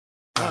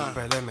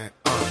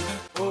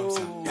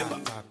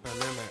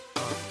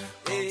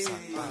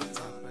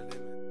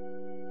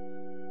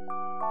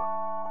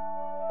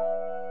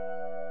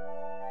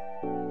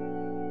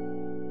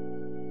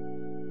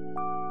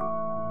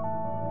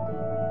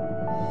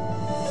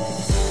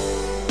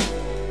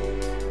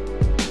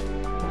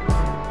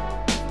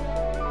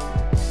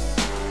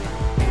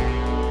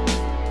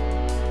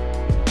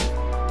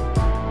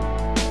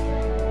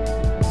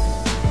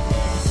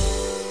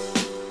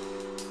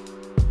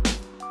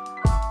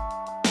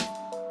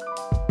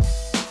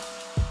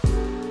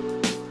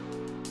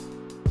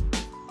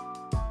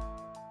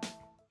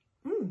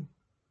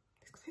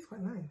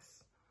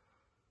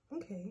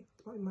Okay,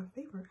 probably my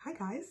favorite. Hi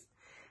guys,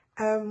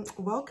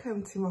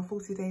 welcome to my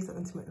 40 days of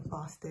intermittent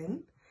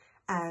fasting,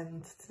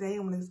 and today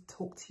I'm going to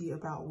talk to you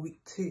about week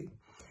 2.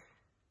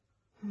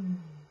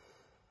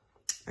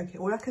 Okay,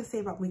 all I can say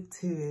about week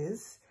 2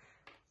 is,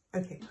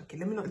 okay,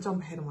 let me not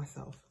jump ahead of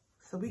myself.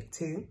 So week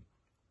 2,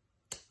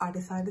 I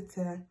decided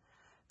to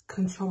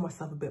control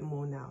myself a bit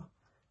more now,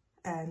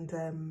 and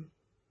the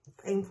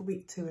aim for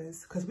week 2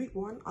 is, because week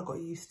 1 I got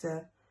used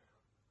to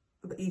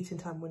the eating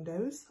time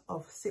windows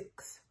of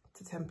 6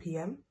 to 10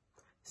 p.m.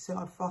 So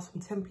I'd fast from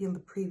 10 p.m. the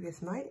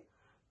previous night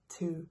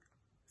to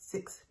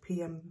 6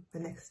 p.m. the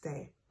next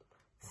day.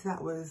 So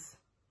that was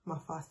my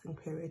fasting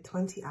period,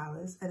 20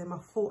 hours. And then my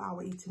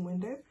 4-hour eating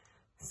window,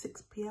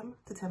 6 p.m.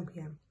 to 10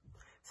 p.m.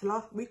 So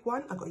last week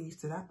 1, I got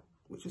used to that,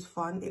 which was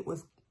fun. It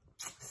was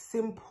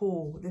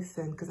simple,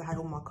 listen, because I had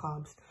all my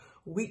carbs.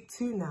 Week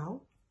 2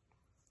 now,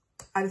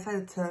 I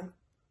decided to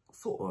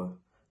sort of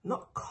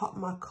not cut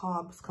my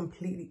carbs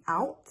completely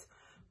out,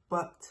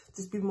 but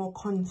just be more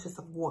conscious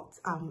of what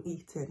I'm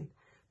eating.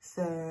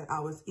 So I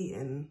was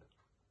eating,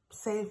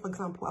 say for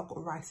example, I've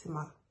got rice in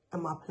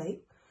my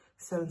plate.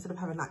 So instead of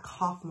having like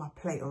half my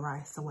plate of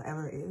rice or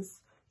whatever it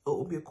is, it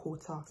will be a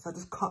quarter. So I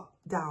just cut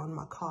down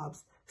my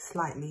carbs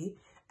slightly,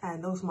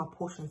 and those are my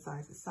portion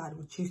sizes. So I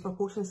reduce my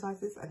portion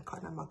sizes and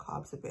cut down my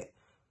carbs a bit.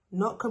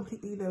 Not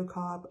completely low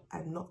carb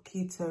and not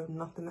keto,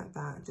 nothing like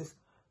that. Just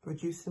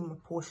reducing my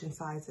portion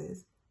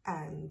sizes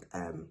and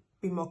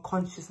be more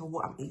conscious of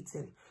what I'm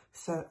eating.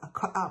 So I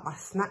cut out my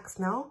snacks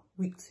now,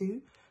 week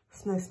 2.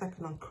 There's no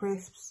snacking on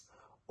crisps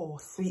or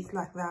sweets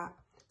like that.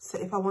 So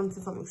if I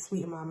wanted something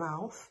sweet in my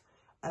mouth,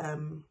 I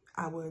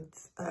would,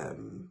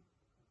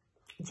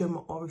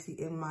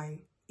 obviously in my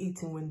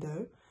eating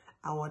window,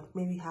 I would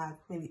maybe have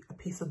a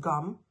piece of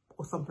gum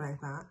or something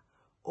like that,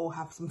 or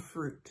have some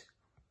fruit,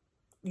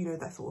 you know,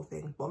 that sort of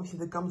thing. But obviously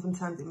the gum,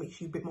 sometimes it makes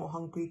you a bit more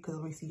hungry because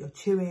obviously you're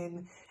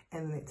chewing,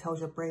 and then it tells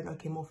your brain,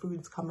 okay, more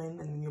food's coming,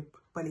 and then your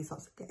belly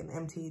starts getting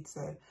emptied.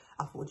 So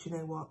I thought, you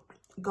know what,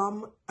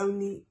 gum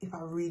only if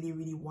I really,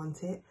 really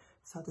want it.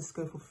 So I'll just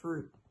go for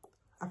fruit.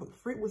 I think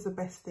fruit was the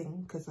best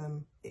thing because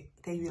it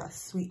gave you that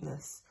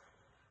sweetness,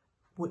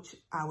 which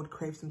I would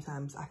crave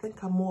sometimes. I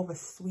think I'm more of a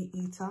sweet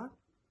eater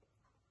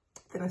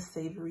than a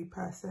savoury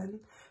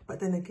person. But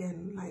then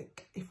again,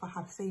 like if I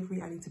have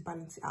savoury, I need to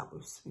balance it out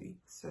with sweet.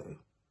 So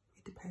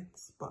it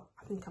depends. But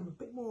I think I'm a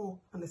bit more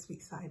on the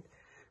sweet side.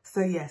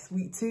 So yes,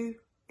 week 2,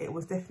 it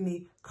was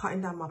definitely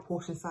cutting down my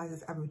portion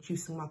sizes and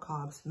reducing my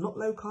carbs. Not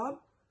low carb,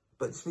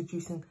 but just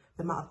reducing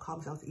the amount of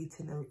carbs I was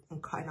eating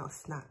and cutting out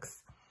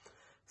snacks.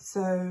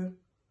 So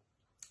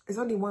there's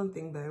only one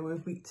thing though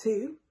with week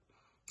 2,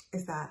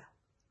 is that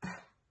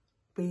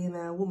being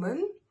a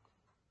woman,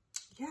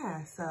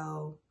 yeah,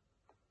 so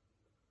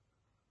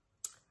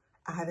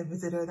I had a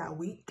visitor that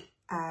week,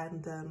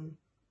 and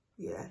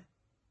yeah,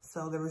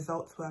 so the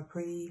results were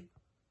pretty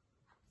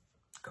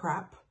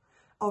crap.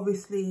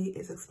 Obviously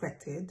it's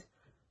expected,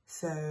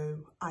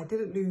 so I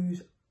didn't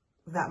lose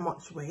that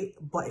much weight,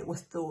 but it was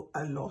still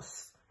a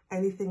loss.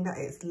 Anything that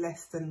is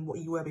less than what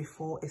you were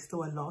before is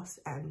still a loss,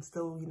 and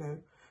still, you know,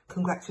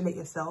 congratulate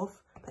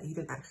yourself that you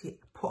didn't actually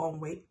put on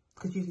weight,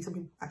 because usually some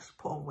people actually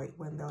put on weight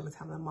when they're on the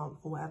time of the month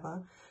or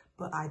whatever,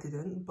 but I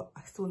didn't. But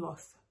I still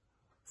lost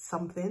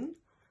something.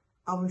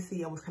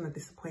 Obviously I was kind of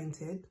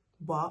disappointed,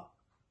 but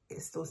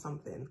it's still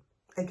something.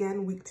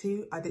 Again, week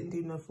 2, I didn't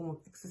do no form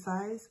of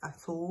exercise at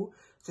all.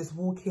 Just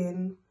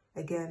walking,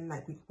 again,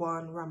 like week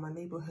 1, around my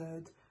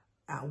neighborhood,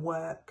 at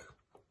work,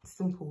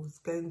 simples,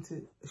 going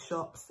to the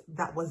shops,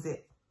 that was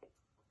it.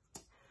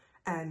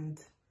 And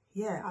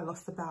yeah, I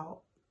lost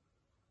about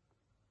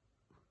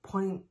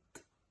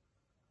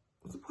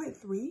was it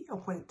 0.3 or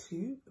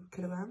 0.2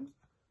 kilograms?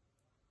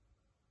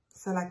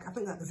 So like, I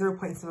think like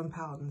 0.7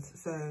 pounds,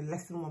 so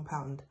less than 1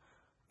 pound.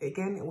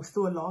 Again, it was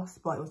still a loss,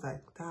 but it was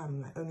like,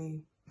 damn, like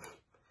only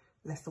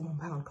less than 1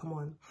 pound, come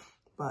on.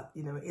 But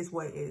you know, it is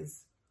what it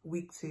is.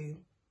 Week 2,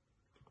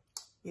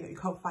 you know, you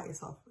can't fight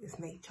yourself. It's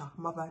nature,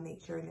 mother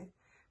nature, innit?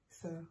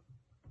 So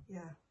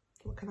yeah,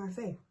 what can I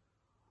say?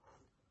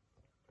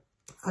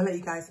 I'll let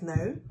you guys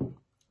know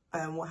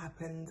what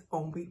happened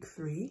on week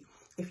 3.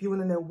 If you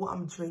want to know what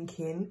I'm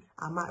drinking,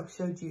 I might have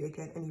showed you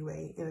again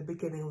anyway in the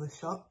beginning of the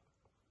shot.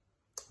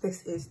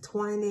 This is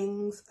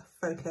Twinings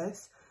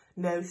Focus.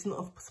 No, it's not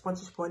a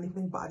sponsorship or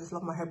anything, but I just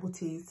love my herbal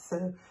teas.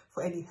 So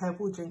for any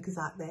herbal drinkers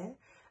out there,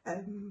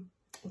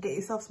 get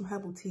yourself some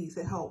herbal teas.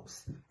 It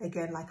helps.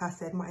 Again, like I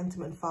said, my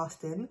intermittent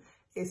fasting,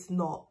 it's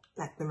not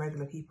like the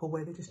regular people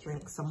where they just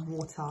drink some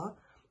water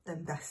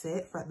and that's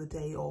it throughout the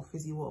day, or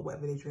fizzy water,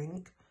 whatever they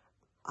drink.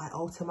 I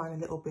alter mine a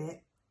little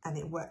bit and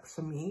it works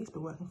for me. It's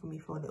been working for me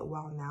for a little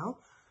while now.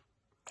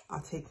 I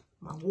take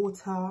my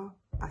water,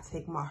 I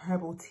take my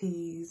herbal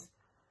teas.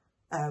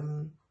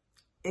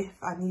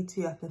 If I need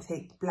to, I can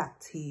take black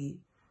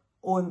tea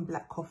or even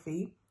black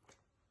coffee.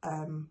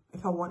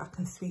 If I want, I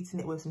can sweeten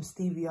it with some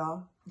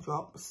stevia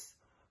drops,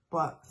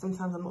 but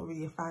sometimes I'm not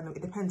really a fan of it.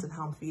 It depends on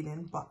how I'm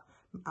feeling, but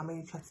I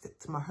mainly try to stick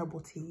to my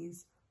herbal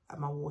teas and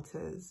my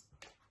waters.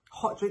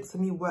 Hot drinks for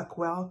me work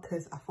well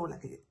because I feel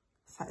like it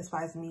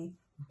satisfies me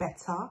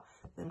better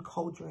than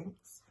cold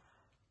drinks.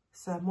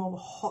 So I'm more of a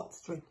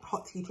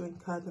hot tea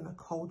drinker than a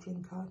cold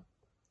drinker.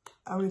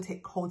 I only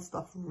take cold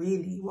stuff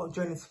really, well,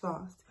 during this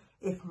fast,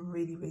 if I'm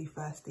really, really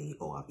thirsty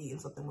or I've eaten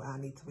something where I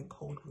need something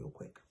cold real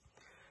quick.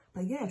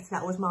 But yes,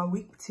 that was my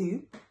week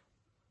 2.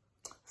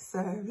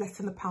 So less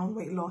than a pound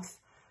weight loss.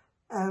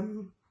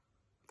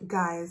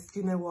 Guys,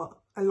 do you know what?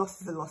 A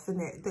loss is a loss,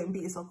 isn't it? Don't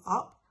beat yourself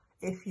up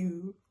if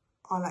you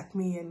are like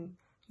me and,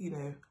 you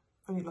know,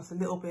 only lost a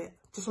little bit.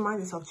 Just remind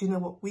yourself, do you know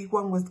what? Week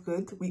 1 was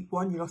good. Week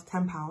 1, you lost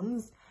 10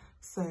 pounds.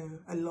 So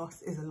a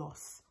loss is a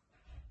loss.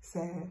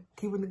 So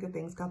keep on the good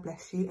things. God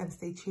bless you and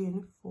stay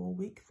tuned for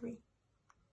week 3.